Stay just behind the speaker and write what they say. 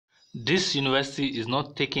This university is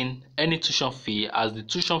not taking any tuition fee, as the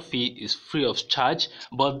tuition fee is free of charge,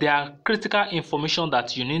 but there are critical information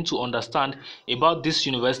that you need to understand about this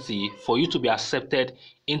university for you to be accepted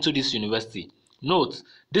into this university. Note,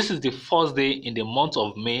 this is the first day in the month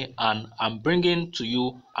of May and I'm bringing to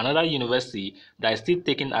you another university that is still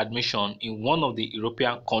taking admission in one of the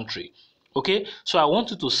European countries. Okay, so I want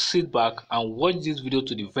you to sit back and watch this video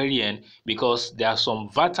to the very end because there are some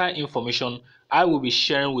vital information I will be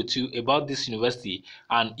sharing with you about this university,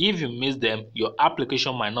 and if you miss them, your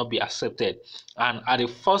application might not be accepted, and at the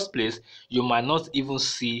first place you might not even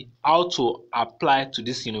see how to apply to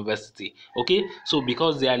this university. Okay, so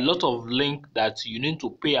because there are a lot of links that you need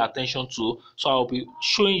to pay attention to, so I'll be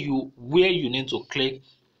showing you where you need to click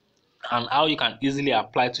and how you can easily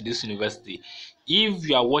apply to this university. If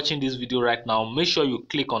you are watching this video right now, make sure you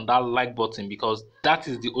click on that like button because that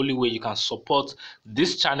is the only way you can support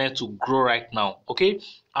this channel to grow right now. Okay,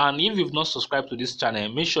 and if you've not subscribed to this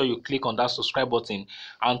channel, make sure you click on that subscribe button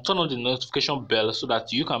and turn on the notification bell so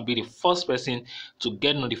that you can be the first person to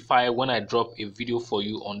get notified when I drop a video for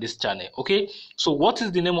you on this channel. Okay, so what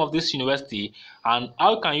is the name of this university and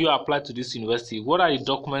how can you apply to this university? What are the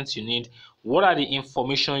documents you need? What are the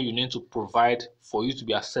information you need to provide for you to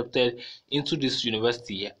be accepted into this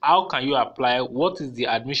university? How can you apply? What is the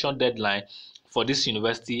admission deadline for this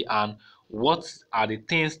university? And what are the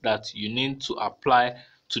things that you need to apply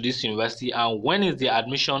to this university? And when is the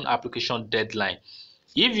admission application deadline?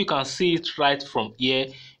 If you can see it right from here,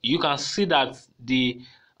 you can see that the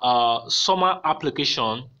summer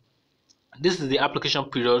application, this is the application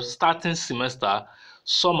period, starting semester,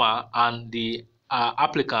 summer, and the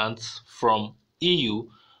applicants from EU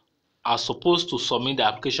are supposed to submit the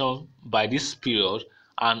application by this period.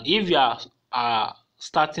 And if you are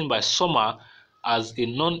starting by summer as a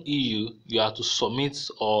non-EU, you have to submit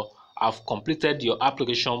or have completed your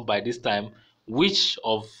application by this time. Which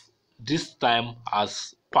of this time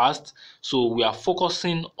has passed? So we are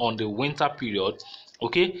focusing on the winter period.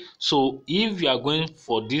 Okay, so if you are going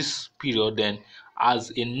for this period, then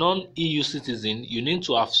as a non-EU citizen, you need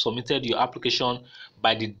to have submitted your application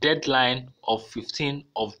by the deadline of 15th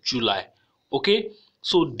of July. Okay,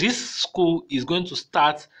 so this school is going to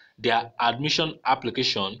start their admission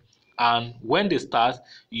application, and when they start,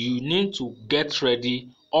 you need to get ready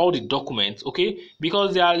all the documents. Okay,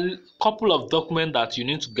 because there are a couple of documents that you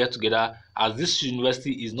need to get together, as this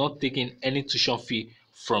university is not taking any tuition fee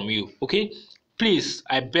from you. Okay, please,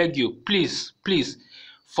 I beg you, please,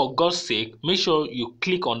 for God's sake, make sure you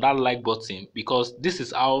click on that like button because this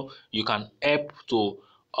is how you can help to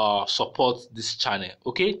support this channel.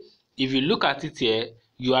 Okay, if you look at it here,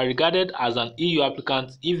 you are regarded as an EU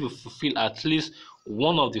applicant if you fulfill at least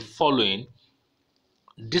one of the following.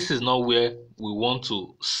 This is not where we want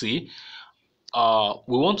to see.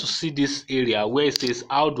 We want to see this area where it says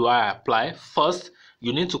how do I apply. First,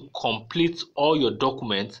 you need to complete all your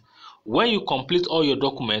documents. When you complete all your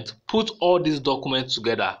documents, put all these documents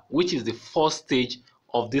together, which is the first stage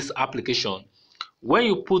of this application. When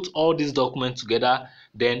you put all these documents together,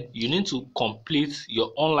 then you need to complete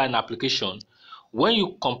your online application. When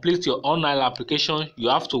you complete your online application, you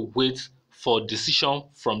have to wait for decision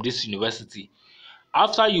from this university.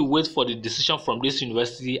 After you wait for the decision from this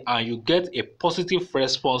university and you get a positive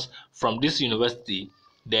response from this university,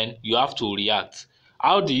 then you have to react.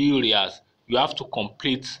 How do you react? You have to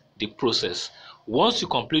complete the process. Once you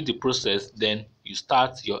complete the process, then you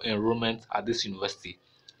start your enrollment at this university.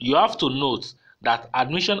 You have to note that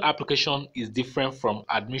admission application is different from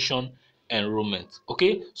admission enrollment.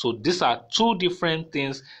 Okay, so these are two different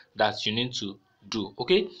things that you need to do.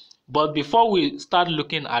 Okay, but before we start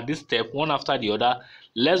looking at this step one after the other,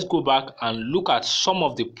 let's go back and look at some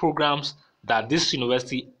of the programs that this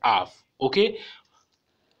university have. Okay,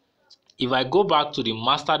 if I go back to the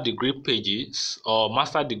master degree pages or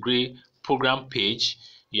master degree program page,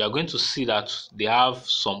 you are going to see that they have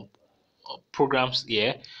some programs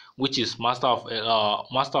here, which is master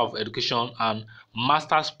of education and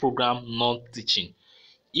master's program non-teaching.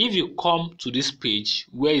 If you come to this page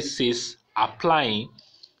where it says applying,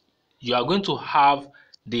 you are going to have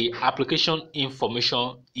the application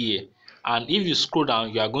information here, and if you scroll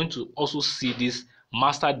down, you are going to also see this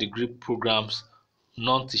master degree programs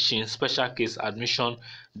non-teaching, special case admission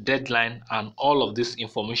deadline, and all of this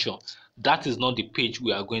information. That is not the page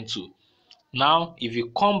we are going to. Now if you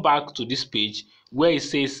come back to this page where it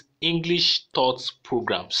says English taught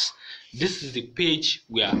programs, this is the page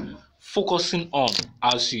we are focusing on,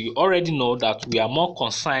 as you already know that we are more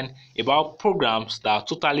concerned about programs that are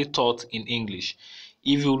totally taught in English.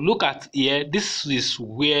 If you look at here, this is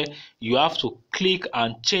where you have to click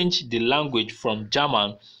and change the language from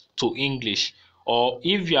German to English, or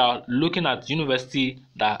if you are looking at university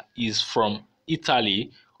that is from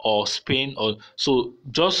Italy or Spain, or so,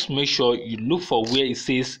 just make sure you look for where it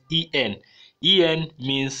says en. En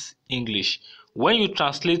means English. When you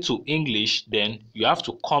translate to English, then you have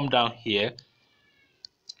to come down here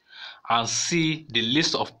and see the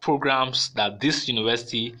list of programs that this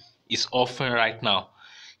university is offering right now.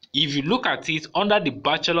 If you look at it, under the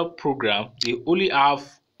bachelor program, they only have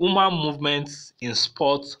human movements in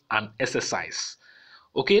sports and exercise.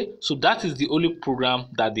 Okay, so that is the only program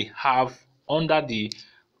that they have under the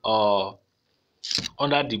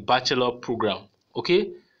bachelor program.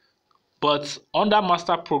 Okay, but under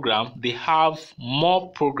master program, they have more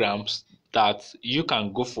programs that you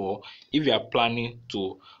can go for if you are planning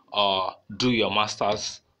to do your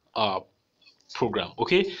master's program.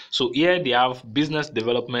 Okay, so here they have business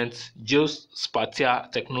development,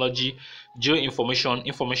 geospatial technology,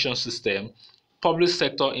 information system, public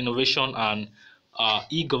sector innovation, and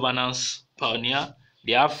e-governance pioneer.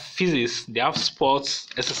 They have physics, they have sports,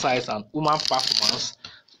 exercise, and human performance.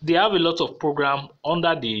 They have a lot of program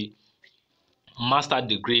under the master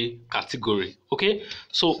degree category. Okay,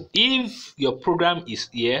 so if your program is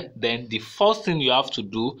here, then the first thing you have to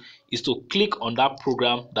do is to click on that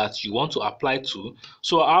program that you want to apply to.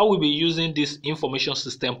 So I will be using this information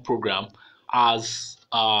system program as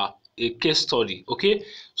a case study. Okay,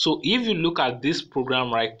 so if you look at this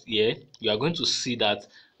program right here, you are going to see that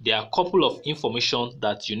there are a couple of information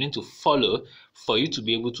that you need to follow for you to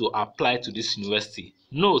be able to apply to this university.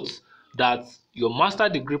 Note that your master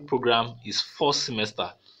degree program is 4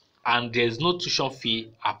 semester and there is no tuition fee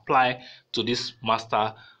apply to this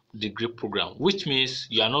master degree program, which means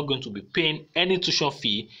you are not going to be paying any tuition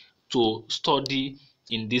fee to study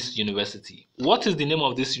in this university. What is the name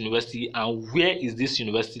of this university and where is this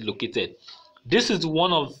university located? This is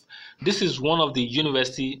one of the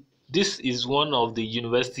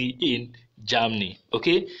university in Germany.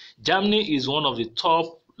 Okay, Germany is one of the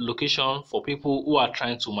top location for people who are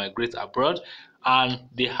trying to migrate abroad, and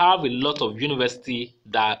they have a lot of university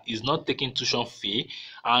that is not taking tuition fee,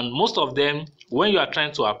 and most of them, when you are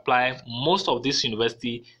trying to apply, most of this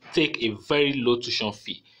university take a very low tuition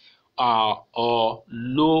fee or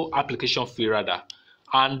low application fee rather.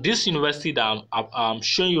 And this university that I'm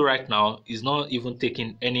showing you right now is not even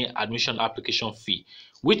taking any admission application fee,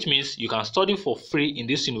 which means you can study for free in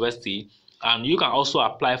this university and you can also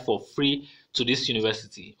apply for free to this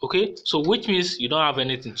university. Okay, so which means you don't have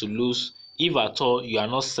anything to lose if at all you are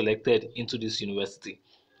not selected into this university.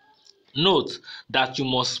 Note that you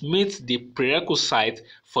must meet the prerequisite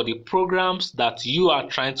for the programs that you are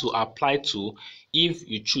trying to apply to if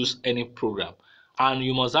you choose any program, and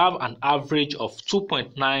you must have an average of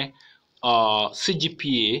 2.9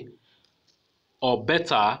 CGPA or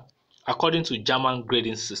better according to German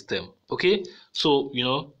grading system. Okay, so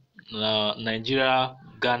Nigeria,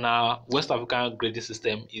 Ghana, West African grading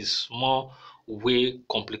system is more way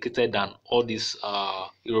complicated than all these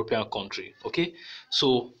European country. Okay,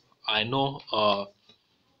 so I know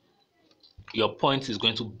your point is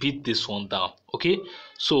going to beat this one down. Okay,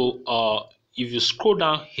 so if you scroll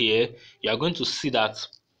down here, you are going to see that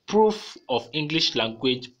proof of English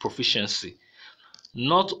language proficiency,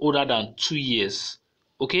 not older than 2 years.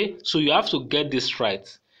 Okay, so you have to get this right.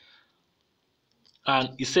 And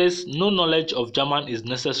it says no knowledge of German is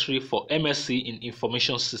necessary for MSc in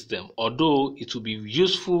information system, although it will be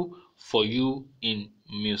useful for you in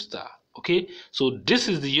Munster. Okay, so this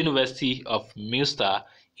is the University of Munster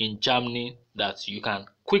in Germany that you can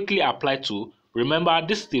quickly apply to. Remember,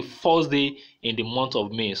 this is the first day in the month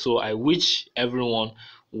of May, so I wish everyone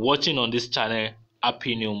watching on this channel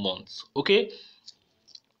happy new month. Okay,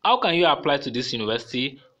 how can you apply to this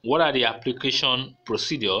university? What are the application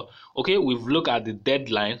procedure? Okay, we've looked at the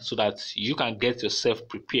deadline so that you can get yourself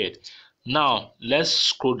prepared. Now let's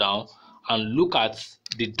scroll down and look at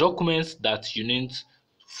the documents that you need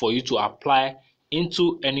for you to apply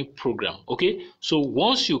into any program. Okay, so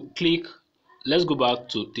once you click, let's go back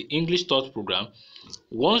to the English Thought program.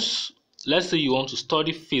 Once, let's say you want to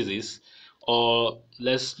study physics, or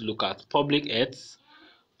let's look at public health.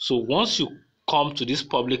 So once you come to this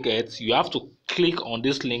public health, you have to click on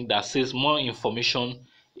this link that says more information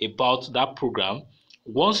about that program.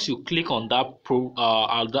 Once you click on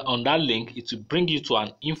that link, it will bring you to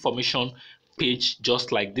an information page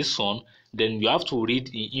just like this one. Then you have to read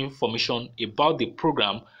the information about the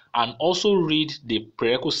program and also read the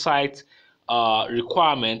prerequisite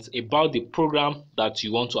requirements about the program that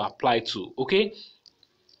you want to apply to. Okay,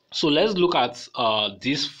 so let's look at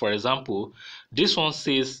this. For example, this one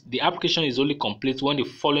says the application is only complete when the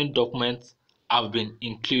following documents have been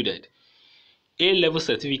included: A-level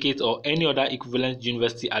certificate or any other equivalent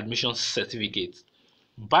university admission certificate,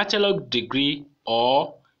 bachelor degree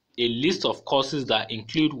or a list of courses that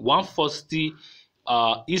include 140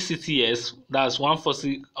 ECTS, that's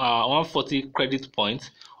 140 credit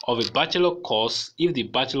points of a bachelor course if the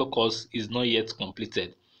bachelor course is not yet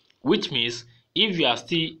completed, which means if you are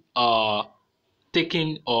still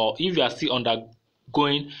taking or if you are still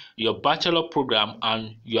undergoing your bachelor program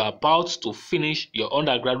and you are about to finish your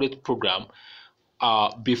undergraduate program,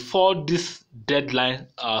 before this deadline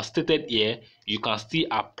stated here, you can still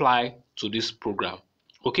apply to this program.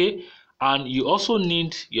 Okay, and you also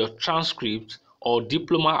need your transcript or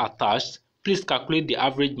diploma attached. Please calculate the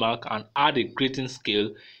average mark and add a grading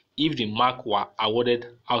scale if the mark were awarded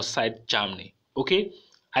outside Germany. Okay,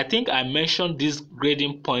 I think I mentioned this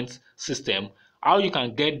grading point system, how you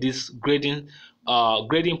can get this grading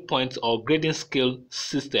point or grading scale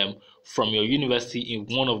system from your university in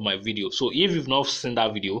one of my videos. So if you've not seen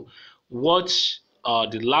that video, watch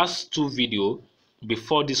the last two videos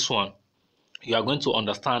before this one. You are going to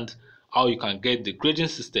understand how you can get the grading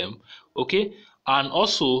system. Okay, and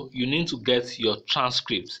also you need to get your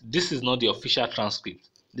transcript. This is not the official transcript,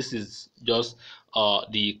 this is just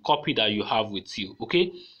the copy that you have with you.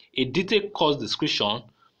 Okay, a detailed course description,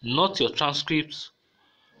 not your transcripts.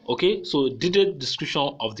 Okay, so detailed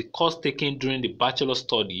description of the course taken during the bachelor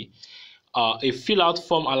study, a fill out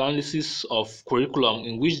form analysis of curriculum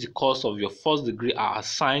in which the course of your first degree are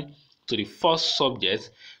assigned to the first subject.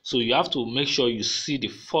 So you have to make sure you see the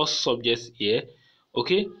first subject here.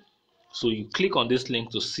 Okay, so you click on this link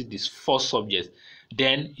to see this first subject.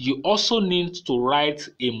 Then you also need to write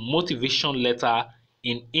a motivation letter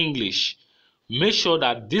in English. Make sure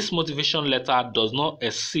that this motivation letter does not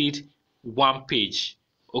exceed 1 page.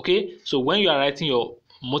 Okay, so when you are writing your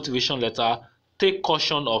motivation letter, take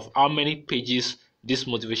caution of how many pages this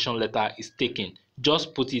motivation letter is taking.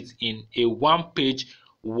 Just put it in a 1-page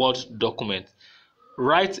Word document.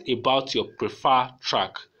 Write about your preferred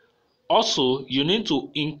track. Also, you need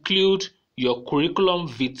to include your curriculum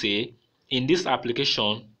vitae in this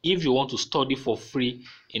application if you want to study for free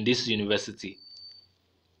in this university.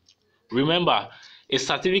 Remember, a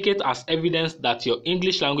certificate as evidence that your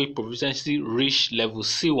English language proficiency reached level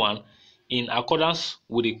C1 in accordance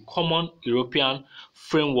with the Common European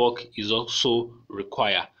Framework is also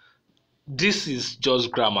required. This is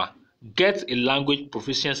just grammar. Get a language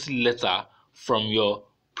proficiency letter from your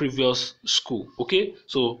previous school. Okay,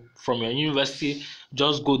 so from your university,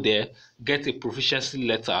 just go there, get a proficiency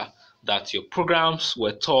letter that your programs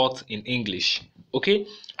were taught in English. Okay,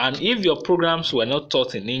 and if your programs were not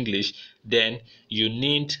taught in English, then you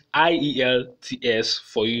need IELTS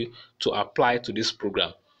for you to apply to this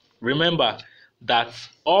program. Remember that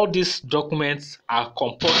all these documents are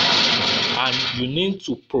compulsory and you need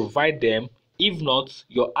to provide them. If not,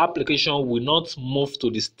 your application will not move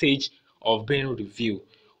to the stage of being reviewed.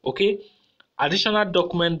 Okay, additional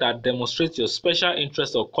document that demonstrates your special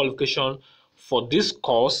interest or qualification for this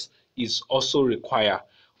course is also required.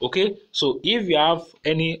 Okay, so if you have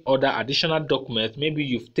any other additional document, maybe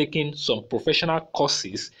you've taken some professional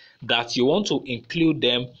courses that you want to include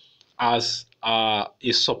them as a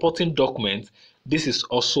supporting document, this is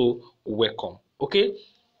also welcome. Okay,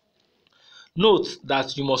 note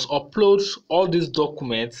that you must upload all these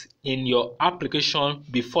documents in your application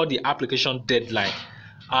before the application deadline,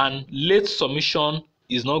 and late submission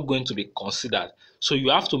is not going to be considered. So you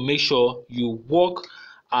have to make sure you work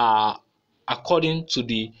according to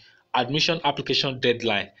the admission application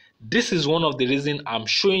deadline. This is one of the reasons I'm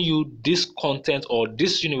showing you this content or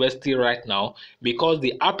this university right now, because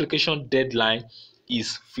the application deadline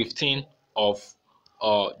is 15th of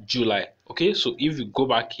July. Okay, so if you go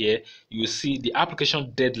back here, you see the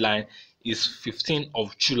application deadline is 15th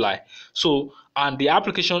of July. So, and the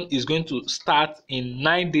application is going to start in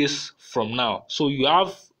 9 days from now. So you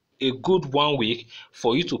have a good 1 week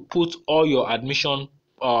for you to put all your admission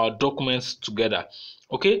documents together.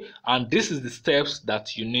 Okay, and this is the steps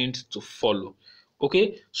that you need to follow.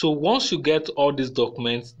 Okay, so once you get all these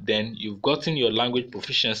documents, then you've gotten your language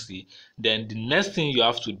proficiency, then the next thing you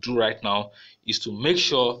have to do right now is to make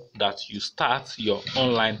sure that you start your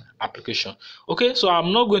online application. Okay, so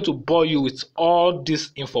I'm not going to bore you with all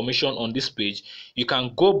this information on this page. You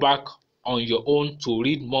can go back on your own to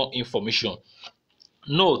read more information.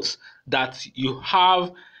 Note that you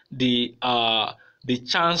have the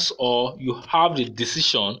chance, or you have the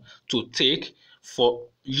decision to take for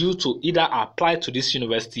you to either apply to this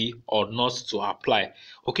university or not to apply.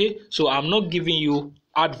 Okay, so I'm not giving you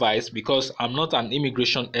advice because I'm not an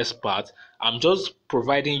immigration expert. I'm just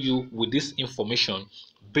providing you with this information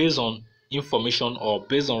based on information or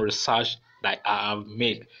based on research that I have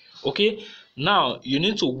made. Okay, now you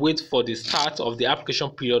need to wait for the start of the application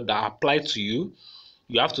period that apply to you.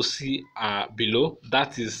 You have to see below,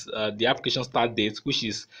 that is the application start date,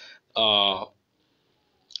 uh,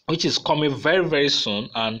 which is coming very very soon,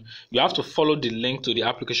 and you have to follow the link to the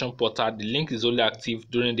application portal. The link is only active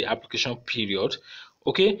during the application period.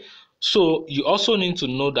 Okay, so you also need to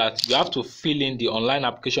know that you have to fill in the online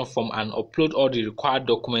application form and upload all the required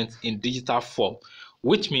documents in digital form,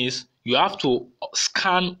 which means you have to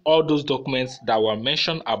scan all those documents that were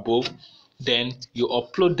mentioned above, then you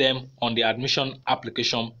upload them on the admission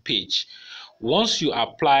application page. Once you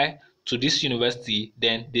apply to this university,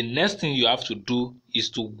 then the next thing you have to do is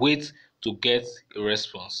to wait to get a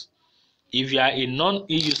response. If you are a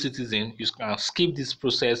non-EU citizen, you can skip this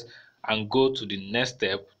process and go to the next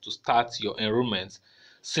step to start your enrollment,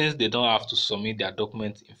 since they don't have to submit their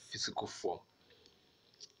documents in physical form.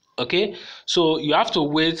 Okay, so you have to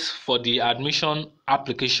wait for the admission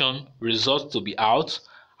application results to be out.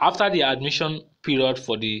 After the admission period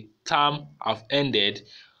for the term have ended,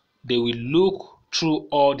 they will look through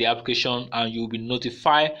all the application and you'll be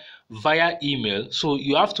notified via email. So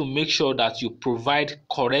you have to make sure that you provide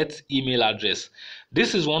correct email address.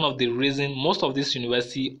 This is one of the reasons most of this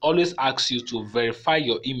university always asks you to verify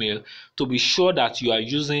your email to be sure that you are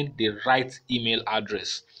using the right email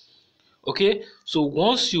address. Okay, so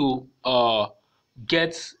once you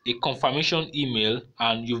get a confirmation email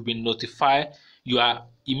and you've been notified, you are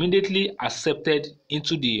immediately accepted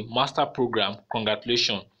into the master program.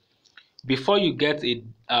 Congratulations. Before you get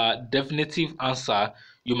a definitive answer,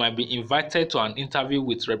 you might be invited to an interview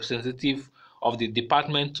with representative of the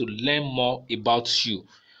department to learn more about you.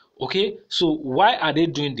 Okay, so why are they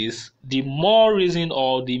doing this? The more reason,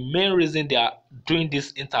 or the main reason they are doing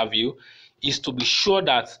this interview, is to be sure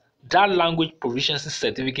that that language proficiency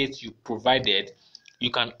certificate you provided,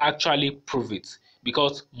 you can actually prove it.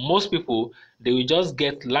 Because most people, they will just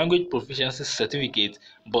get language proficiency certificate,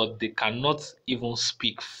 but they cannot even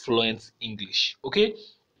speak fluent English. Okay,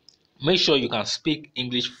 make sure you can speak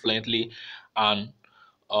English fluently, and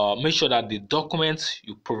make sure that the documents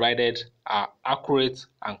you provided are accurate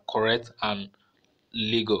and correct and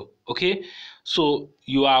legal. Okay, so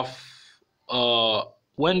you have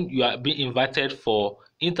when you are being invited for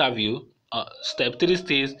interview, step 3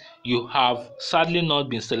 states you have sadly not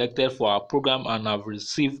been selected for our program and have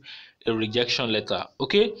received a rejection letter.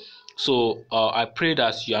 Okay, so I pray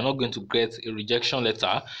that you are not going to get a rejection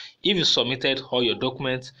letter. If you submitted all your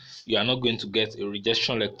documents, you are not going to get a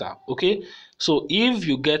rejection letter. Okay, so if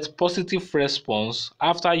you get positive response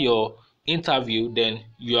after your interview, then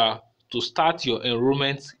you are to start your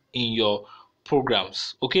enrollment in your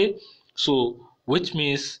programs. Okay, so which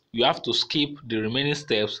means you have to skip the remaining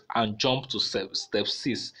steps and jump to step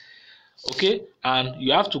 6. Okay, and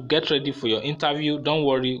you have to get ready for your interview. Don't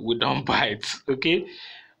worry, we don't bite. Okay,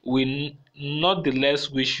 we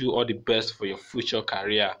nonetheless wish you all the best for your future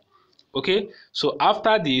career. Okay, so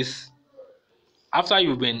after this, after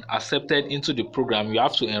you've been accepted into the program, you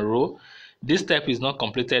have to enroll. This step is not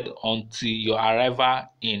completed until your arrival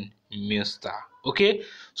in Munster. Okay,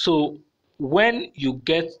 so when you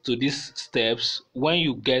get to these steps, when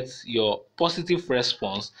you get your positive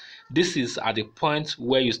response, this is at the point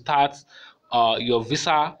where you start your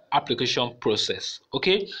visa application process.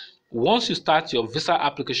 Okay, once you start your visa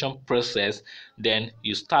application process, then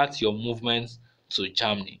you start your movement to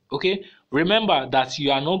Germany. Okay, remember that you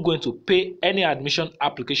are not going to pay any admission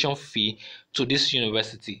application fee to this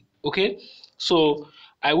university. Okay, so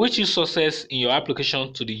I wish you success in your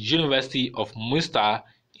application to the University of Munster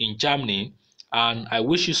in Germany, and I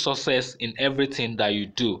wish you success in everything that you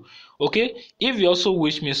do. Okay, if you also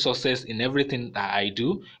wish me success in everything that I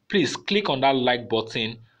do, please click on that like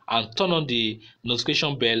button and turn on the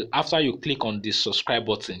notification bell after you click on the subscribe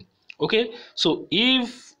button. Okay, so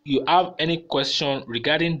if you have any question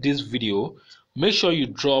regarding this video, make sure you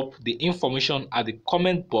drop the information at the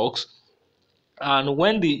comment box. And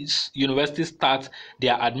when the university starts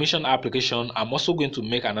their admission application, I'm also going to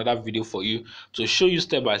make another video for you to show you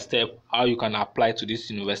step by step how you can apply to this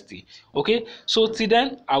university. Okay, so till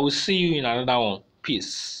then, I will see you in another one.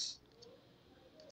 Peace.